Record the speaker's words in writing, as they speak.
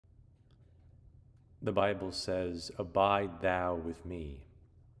The Bible says, "Abide thou with me,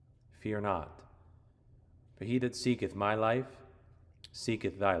 fear not. For he that seeketh my life,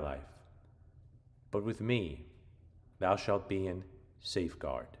 seeketh thy life. But with me thou shalt be in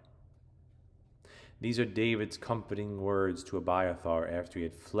safeguard." These are David's comforting words to Abiathar after he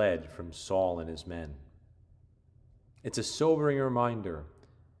had fled from Saul and his men. It's a sobering reminder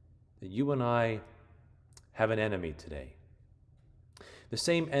that you and I have an enemy today. The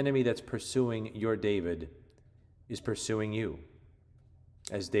same enemy that's pursuing your David is pursuing you.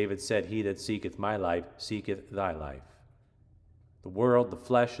 As David said, "He that seeketh my life seeketh thy life." The world, the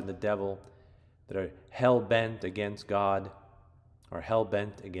flesh, and the devil that are hell-bent against God are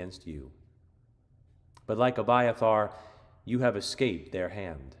hell-bent against you. But like Abiathar, you have escaped their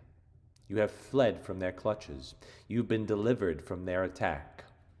hand. You have fled from their clutches. You've been delivered from their attack.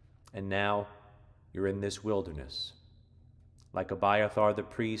 And now you're in this wilderness. Like Abiathar the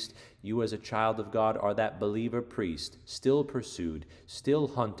priest, you as a child of God are that believer priest, still pursued, still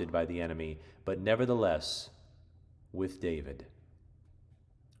hunted by the enemy, but nevertheless with David.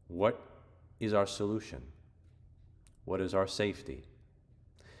 What is our solution? What is our safety?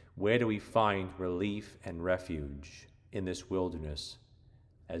 Where do we find relief and refuge in this wilderness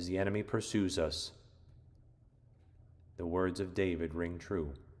as the enemy pursues us? The words of David ring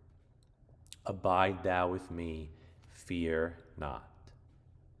true. "Abide thou with me, fear not."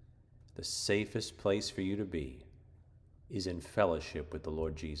 The safest place for you to be is in fellowship with the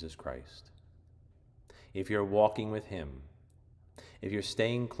Lord Jesus Christ. If you're walking with him, if you're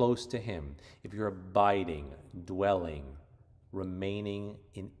staying close to him, if you're abiding, dwelling, remaining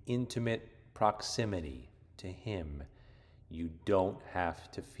in intimate proximity to him, you don't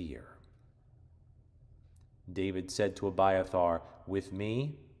have to fear. David said to Abiathar, "With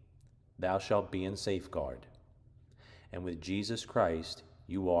me thou shalt be in safeguard." And with Jesus Christ,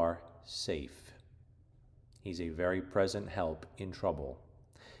 you are safe. He's a very present help in trouble.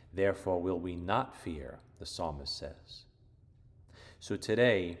 Therefore will we not fear, the psalmist says. So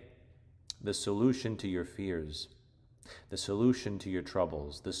today, the solution to your fears, the solution to your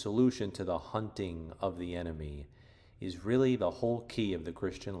troubles, the solution to the hunting of the enemy is really the whole key of the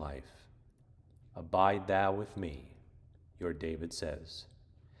Christian life. Abide thou with me, your David says.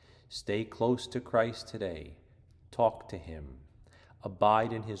 Stay close to Christ today. Talk to him.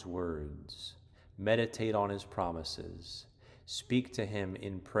 Abide in his words. Meditate on his promises. Speak to him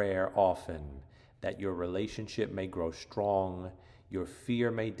in prayer often, that your relationship may grow strong, your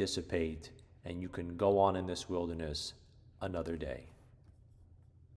fear may dissipate, and you can go on in this wilderness another day.